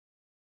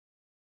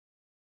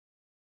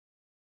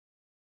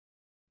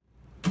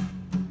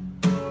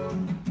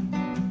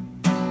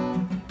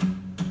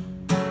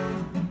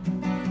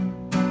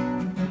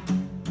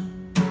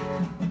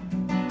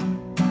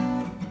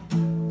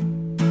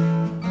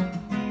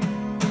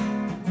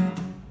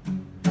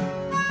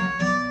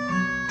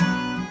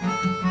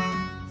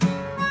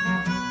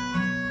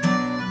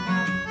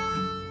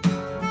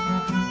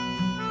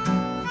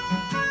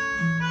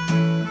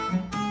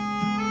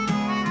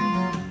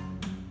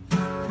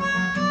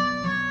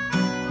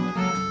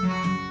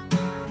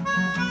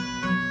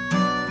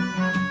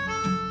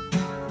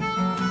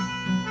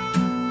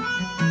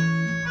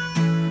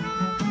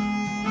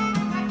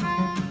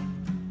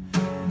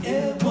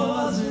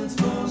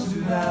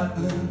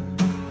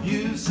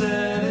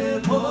said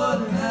it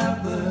wouldn't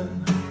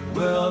happen.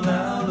 Well,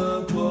 now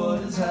look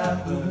what has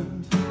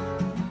happened.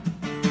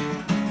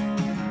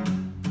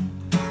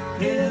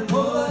 It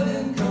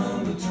wouldn't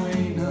come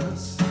between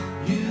us.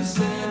 You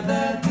said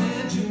that,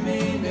 did you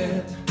mean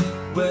it?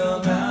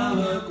 Well, now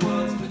look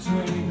what's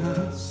between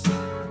us.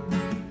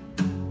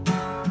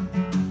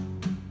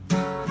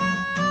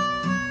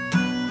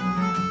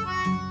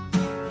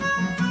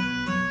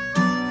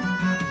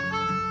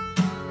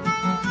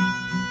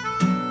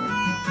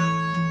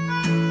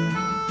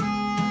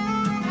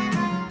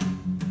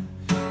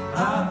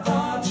 I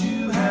thought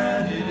you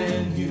had it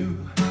in you.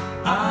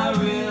 I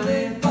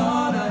really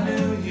thought I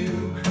knew you.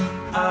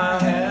 I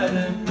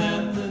hadn't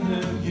met the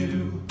new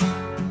you.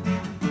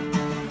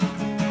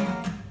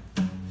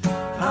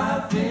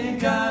 I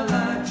think I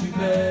liked you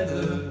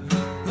better.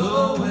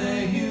 The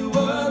way you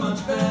were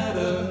much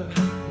better.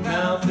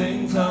 Now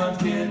things aren't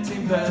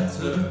getting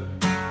better.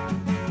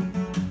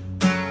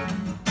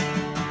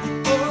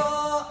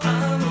 Oh,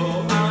 I'm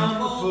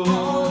a fool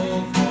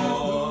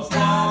for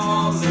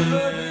falling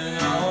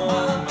on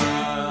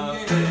my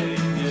face.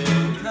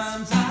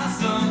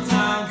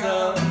 Sometimes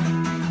I'm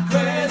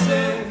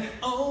crazy.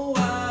 Oh, I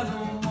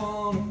don't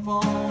wanna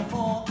fall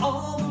for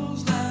all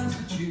those lines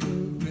that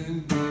you've been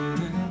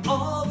doing.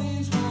 All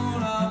these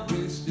worn-out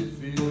wasted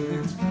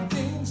feelings.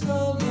 Things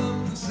don't look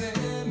the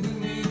same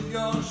beneath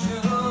your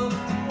shirt.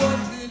 What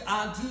did I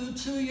do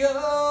to you?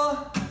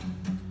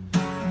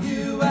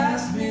 You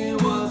asked me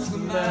what's the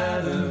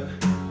matter,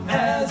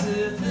 as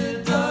if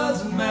it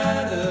doesn't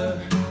matter.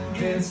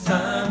 It's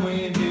time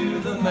we knew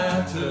the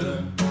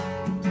matter.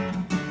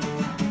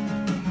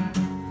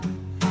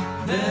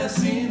 There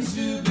seems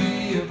to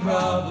be a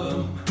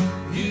problem.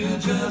 You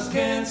just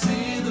can't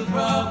see the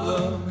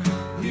problem.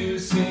 You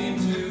seem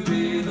to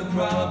be the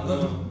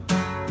problem.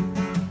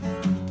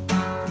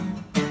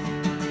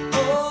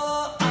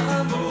 Oh,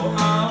 I'm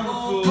a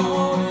fool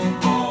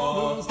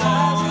for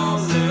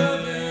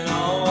falling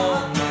on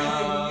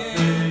my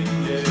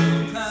face.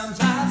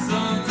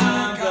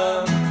 Sometimes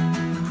I'm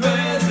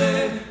crazy.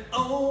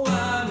 Oh,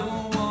 I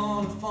don't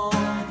wanna fall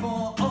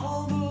for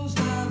all those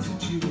times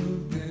that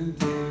you've been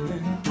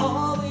doing.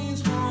 All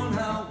these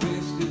worn-out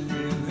wasted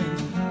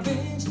feelings.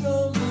 Things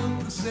don't look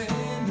the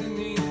same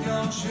beneath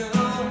your shirt.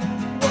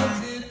 What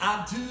did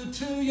I do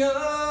to you?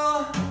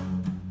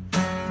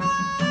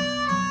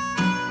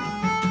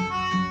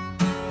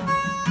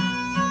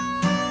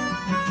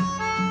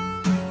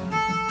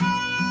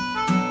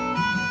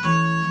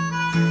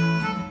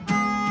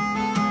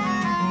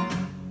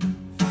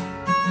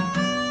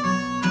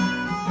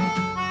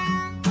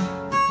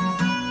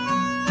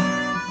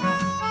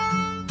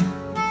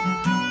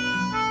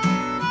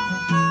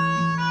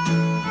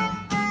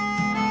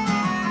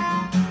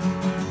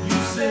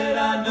 Said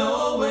I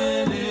know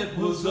when it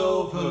was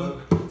over,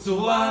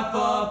 so I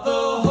thought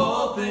the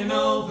whole thing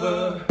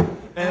over.